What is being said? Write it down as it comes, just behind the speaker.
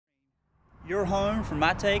your home for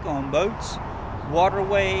my take on boats,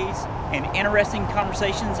 waterways, and interesting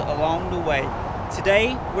conversations along the way.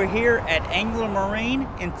 Today, we're here at Angler Marine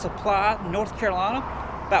in Supply, North Carolina,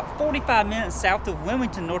 about 45 minutes south of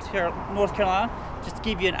Wilmington, North Carolina, just to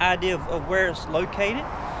give you an idea of where it's located.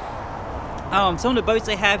 Some of the boats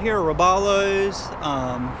they have here are Robalos,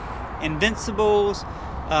 Invincibles,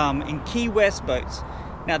 and Key West boats.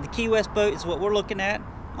 Now, the Key West boat is what we're looking at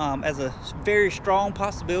as a very strong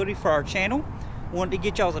possibility for our channel. Wanted to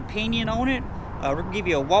get y'all's opinion on it. We're going to give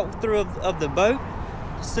you a walkthrough of the boat.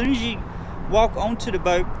 As soon as you walk onto the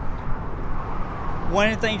boat, one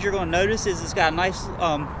of the things you're going to notice is it's got a nice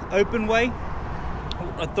open way,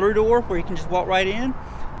 a through door where you can just walk right in.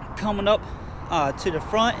 Coming up to the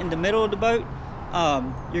front in the middle of the boat,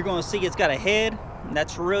 you're going to see it's got a head, and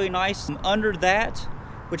that's really nice. And under that,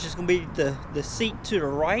 which is going to be the seat to the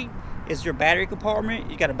right, is your battery compartment.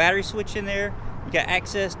 You got a battery switch in there. You got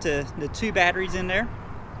access to the 2 batteries in there.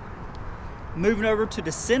 Moving over to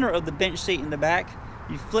the center of the bench seat in the back,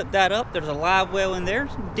 you flip that up. There's a live well in there,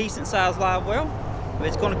 decent sized live well.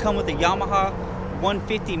 It's going to come with a Yamaha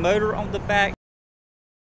 150 motor on the back.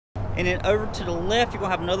 And then over to the left, you're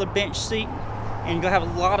going to have another bench seat, and you're going to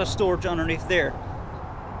have a lot of storage underneath there.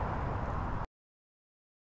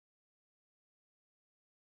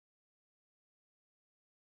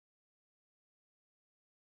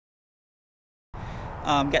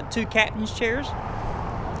 Got 2 captain's chairs.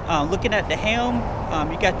 Looking at the helm,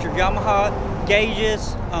 you got your Yamaha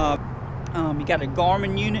gauges. You got a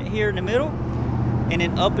Garmin unit here in the middle, and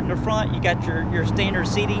then up in the front, you got your standard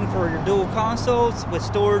seating for your dual consoles with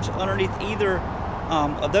storage underneath either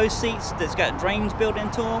of those seats that's got drains built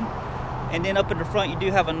into them. And then up in the front, you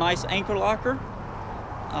do have a nice anchor locker.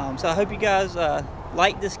 So I hope you guys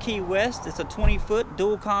like this Key West. It's a 20-foot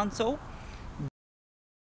dual console.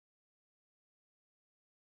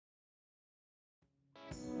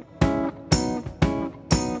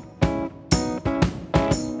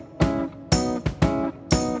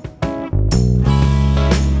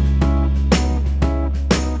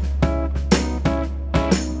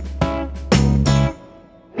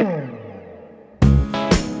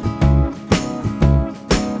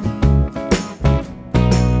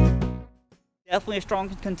 Definitely a strong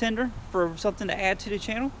contender for something to add to the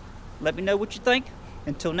channel. Let me know what you think.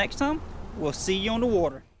 Until next time, we'll see you on the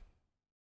water.